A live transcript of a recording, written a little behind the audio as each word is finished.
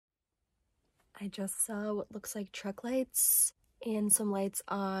I just saw what looks like truck lights and some lights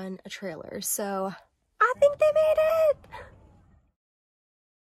on a trailer, so I think they made it!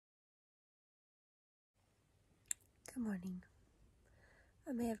 Good morning.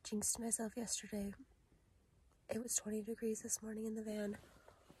 I may have jinxed myself yesterday. It was 20 degrees this morning in the van.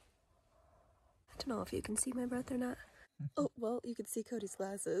 I don't know if you can see my breath or not. Oh, well, you can see Cody's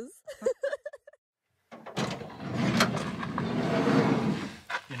glasses.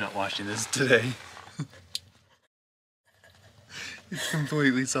 You're not watching this today. It's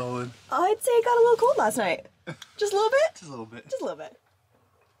completely solid. I'd say it got a little cold last night. Just a little bit? Just a little bit. Just a little bit.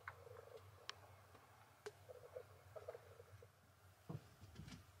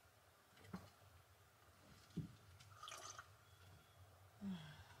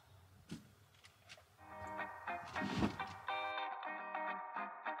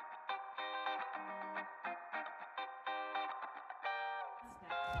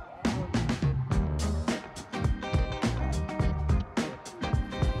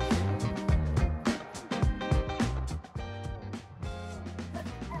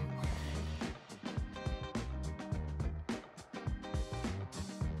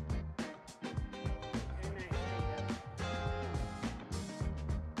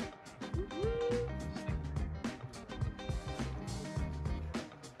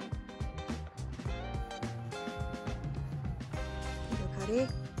 Cody?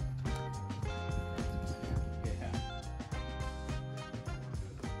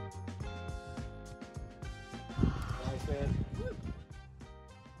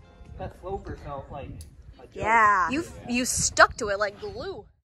 That floater felt like a joke. Yeah. You stuck to it like glue.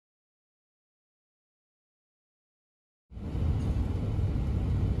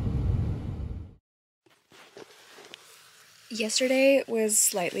 Yesterday was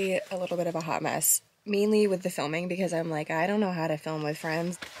slightly a little bit of a hot mess, mainly with the filming because I'm like, I don't know how to film with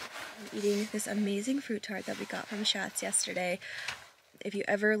friends. I'm eating this amazing fruit tart that we got from Schatz yesterday. If you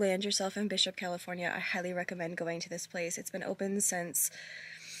ever land yourself in Bishop, California, I highly recommend going to this place. It's been open since,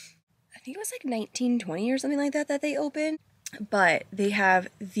 I think it was like 1920 or something like that that they opened. But they have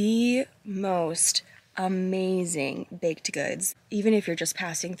the most amazing baked goods. Even if you're just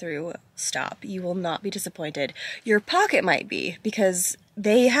passing through, stop. You will not be disappointed. Your pocket might be, because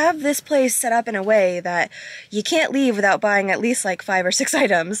they have this place set up in a way that you can't leave without buying at least like 5 or 6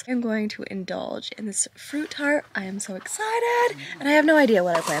 items. I'm going to indulge in this fruit tart. I am so excited, and I have no idea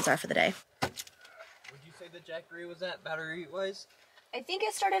what our plans are for the day. Would you say the Jackery was at battery-wise? I think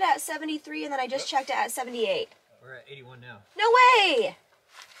it started at 73 and then I just checked it at 78. We're at 81 now. No way!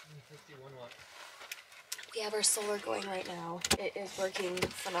 61 watts. We have our solar going right now. It is working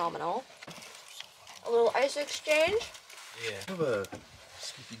phenomenal. A little ice exchange. Yeah. Have a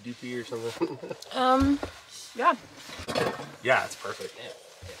Scoopy Doopy or something. Yeah. Yeah, it's perfect.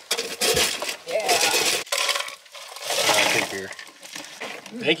 Yeah. Thank you.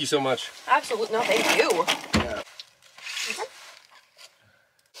 Thank you so much. Absolutely. No, thank you. Yeah. Okay.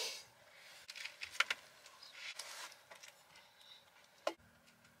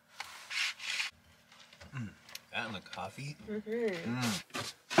 That and the coffee.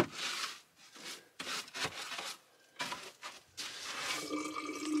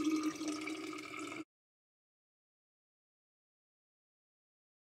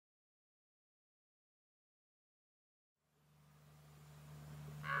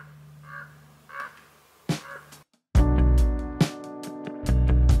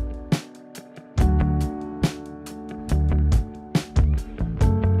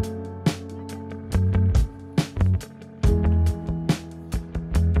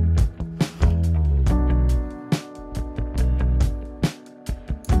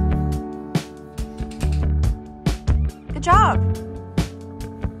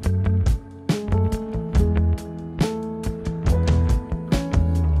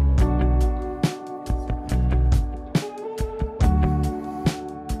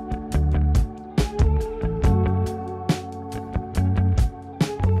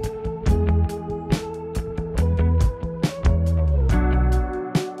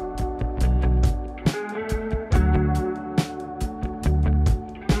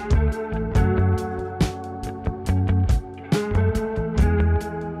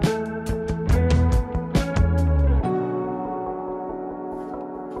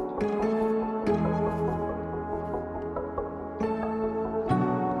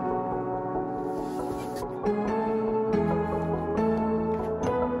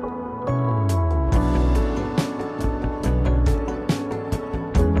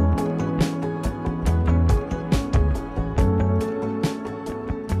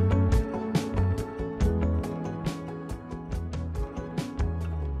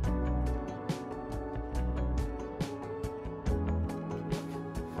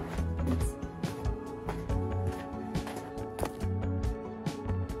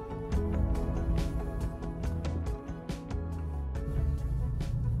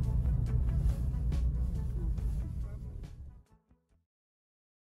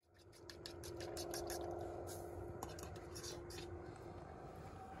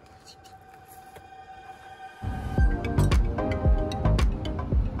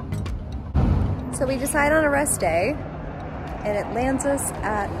 So we decide on a rest day, and it lands us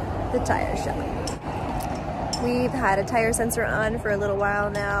at the tire shop. We've had a tire sensor on for a little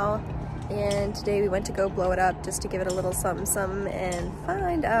while now, and today we went to go blow it up just to give it a little something and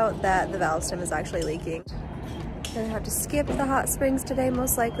find out that the valve stem is actually leaking. Gonna have to skip the hot springs today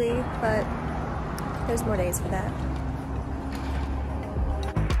most likely, but there's more days for that.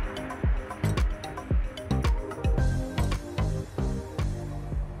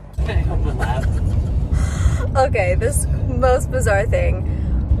 Okay, this most bizarre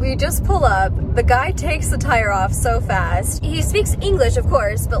thing. We just pull up, the guy takes the tire off so fast. He speaks English, of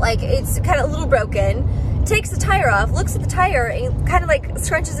course, but like it's kind of a little broken. Takes the tire off, looks at the tire, and kind of like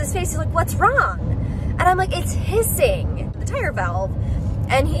scrunches his face. He's like, "What's wrong?" And I'm like, "It's hissing, the tire valve."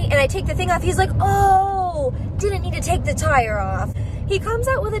 And I take the thing off. He's like, "Oh, didn't need to take the tire off." He comes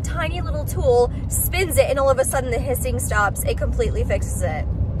out with a tiny little tool, spins it, and all of a sudden the hissing stops. It completely fixes it.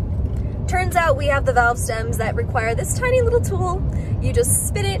 Turns out we have the valve stems that require this tiny little tool. You just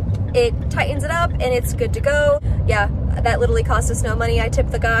spin it, it tightens it up, and it's good to go. Yeah, that literally cost us no money. I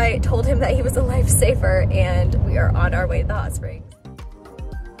tipped the guy, told him that he was a lifesaver, and we are on our way to the hot springs.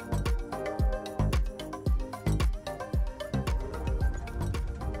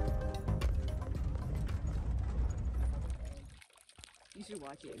 You should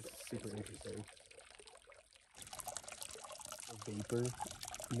watch it. It's super interesting. The vapor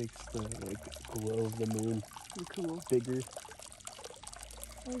makes the like glow of the moon cool. bigger.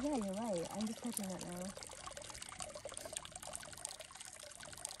 Oh yeah, you're right. I'm just touching that now.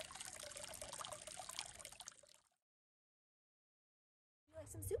 You like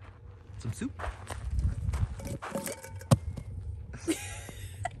some soup? Some soup?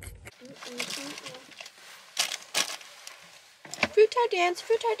 Fruit tie dance,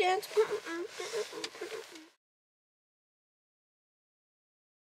 fruit tie dance.